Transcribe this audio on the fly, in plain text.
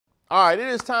All right, it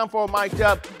is time for Mic'd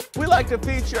Up. We like to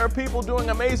feature people doing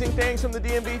amazing things from the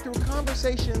DMV through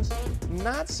conversations,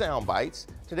 not sound bites.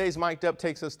 Today's Mic'd Up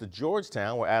takes us to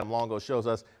Georgetown, where Adam Longo shows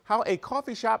us how a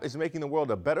coffee shop is making the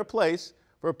world a better place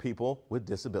for people with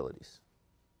disabilities.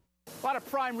 A lot of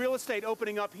prime real estate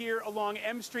opening up here along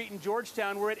M Street in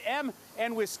Georgetown. We're at M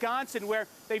and Wisconsin, where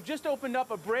they've just opened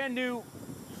up a brand new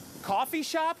coffee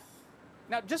shop.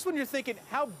 Now, just when you're thinking,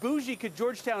 how bougie could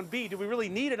Georgetown be? Do we really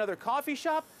need another coffee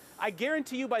shop? I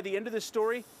guarantee you by the end of this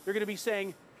story, you're going to be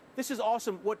saying, this is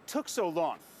awesome. What took so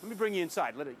long? Let me bring you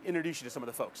inside. Let me introduce you to some of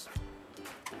the folks.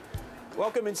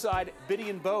 Welcome inside.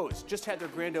 Biddy and Bose just had their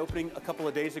grand opening a couple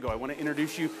of days ago. I want to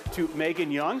introduce you to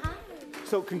Megan Young. Hi.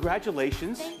 So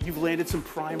congratulations. You've landed some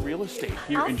prime real estate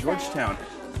here in Georgetown.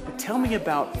 Tell me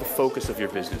about the focus of your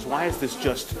business. Why is this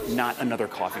just not another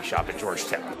coffee shop in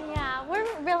Georgetown? Yeah, we're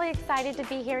really excited to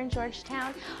be here in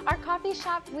Georgetown. Our coffee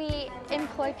shop, we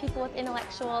employ people with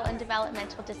intellectual and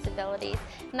developmental disabilities,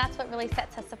 and that's what really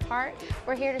sets us apart.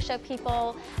 We're here to show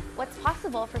people what's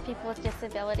possible for people with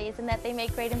disabilities and that they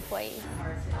make great employees.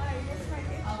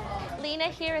 Lena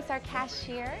here is our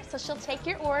cashier, so she'll take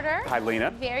your order. Hi,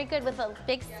 Lena. Very good, with a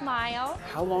big smile.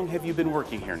 How long have you been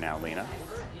working here now, Lena?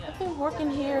 I've been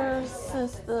working here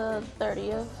since the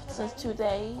 30th, since 2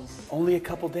 days. Only a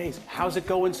couple days. How's it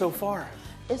going so far?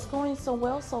 It's going so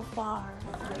well so far.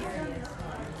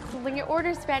 When your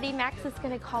order's ready, Max is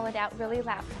going to call it out really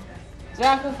loud.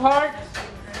 Jack of Hearts.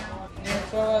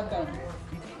 That's all I've done.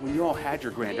 When you all had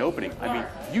your grand opening, I mean,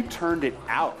 you turned it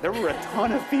out. There were a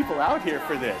ton of people out here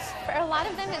for this. For a lot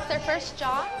of them, it's their first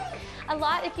job. A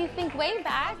lot, if you think way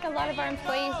back, a lot of our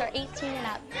employees are 18 and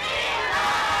up.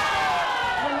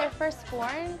 When they're first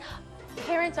born,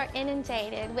 parents are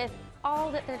inundated with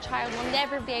all that their child will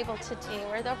never be able to do,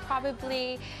 or they'll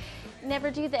probably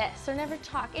never do this or never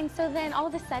talk. And so then all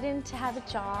of a sudden to have a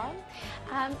job,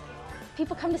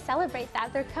 people come to celebrate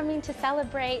that. They're coming to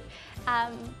celebrate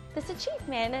this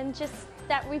achievement and just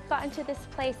that we've gotten to this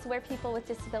place where people with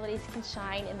disabilities can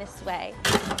shine in this way.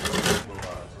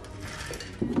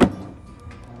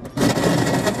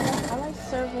 I like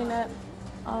serving at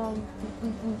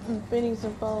Biddy's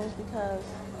and Bose because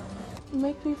you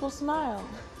make people smile.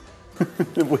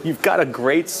 Well, you've got a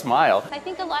great smile. I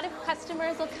think a lot of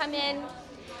customers will come in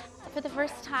for the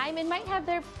first time and might have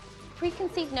their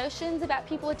preconceived notions about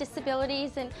people with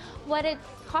disabilities and what a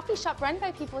coffee shop run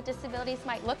by people with disabilities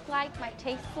might look like, might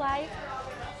taste like,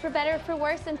 for better or for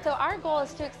worse. And so our goal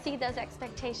is to exceed those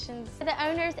expectations. The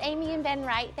owners, Amy and Ben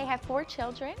Wright, they have 4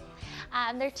 children.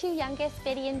 Their 2 youngest,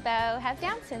 Biddy and Bo, have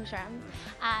Down syndrome.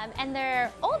 And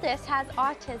their oldest has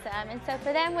autism. And so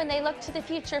for them, when they look to the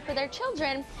future for their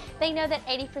children, they know that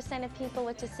 80% of people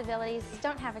with disabilities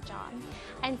don't have a job.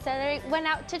 And so they went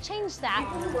out to change that.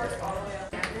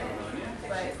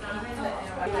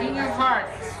 King of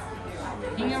Hearts.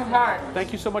 King of Hearts.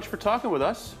 Thank you so much for talking with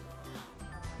us.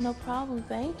 No problem,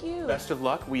 thank you. Best of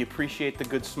luck. We appreciate the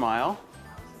good smile.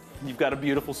 You've got a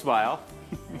beautiful smile.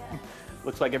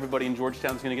 Looks like everybody in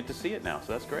Georgetown is going to get to see it now,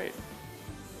 so that's great.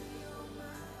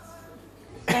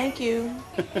 Thank you.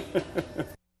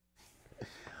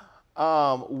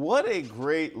 What a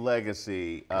great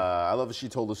legacy. I love that she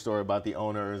told the story about the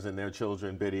owners and their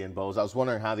children, Biddy and Bose. I was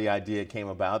wondering how the idea came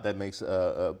about. That makes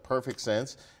perfect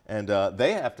sense. And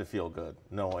they have to feel good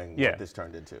knowing what this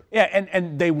turned into. Yeah,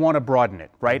 and they want to broaden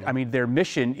it, right? I mean, their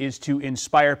mission is to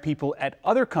inspire people at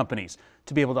other companies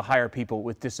to be able to hire people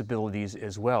with disabilities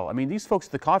as well. I mean, these folks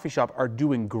at the coffee shop are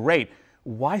doing great.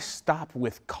 Why stop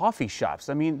with coffee shops?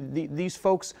 I mean, these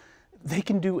folks, they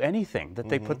can do anything that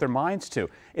they put their minds to.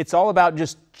 It's all about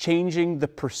just changing the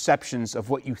perceptions of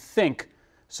what you think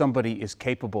somebody is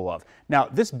capable of. Now,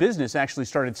 this business actually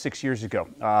started 6 years ago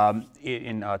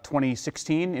in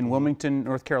 2016 in Wilmington,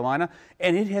 North Carolina,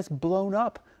 and it has blown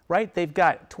up, right? They've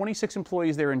got 26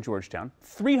 employees there in Georgetown,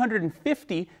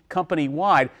 350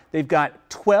 company-wide. They've got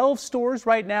 12 stores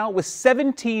right now with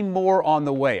 17 more on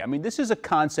the way. I mean, this is a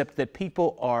concept that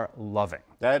people are loving.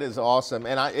 That is awesome.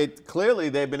 And clearly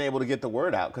they've been able to get the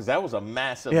word out, because that was a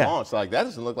massive launch. Like, that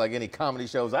doesn't look like any comedy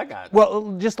shows I got.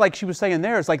 Well, just like she was saying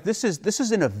there, it's like this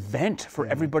is an event for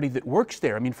everybody that works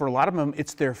there. I mean, for a lot of them,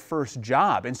 it's their first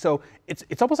job. And so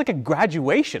it's almost like a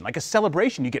graduation, like a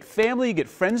celebration. You get family, you get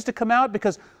friends to come out,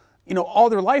 because you know, all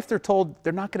their life they're told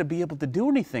they're not going to be able to do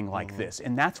anything like this.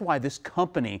 And that's why this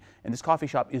company and this coffee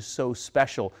shop is so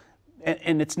special.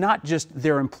 And it's not just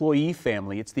their employee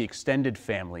family, it's the extended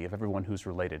family of everyone who's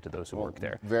related to those who work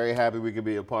there. Very happy we could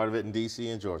be a part of it in D.C.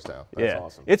 and Georgetown. That's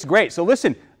awesome. It's great. So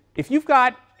listen, if you've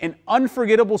got an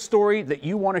unforgettable story that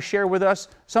you want to share with us,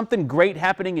 something great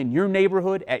happening in your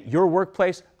neighborhood, at your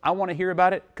workplace, I want to hear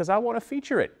about it because I want to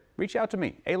feature it. reach out to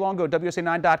me,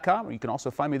 alongo@wsa9.com, or you can also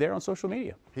find me there on social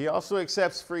media. He also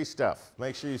accepts free stuff.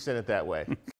 Make sure you send it that way.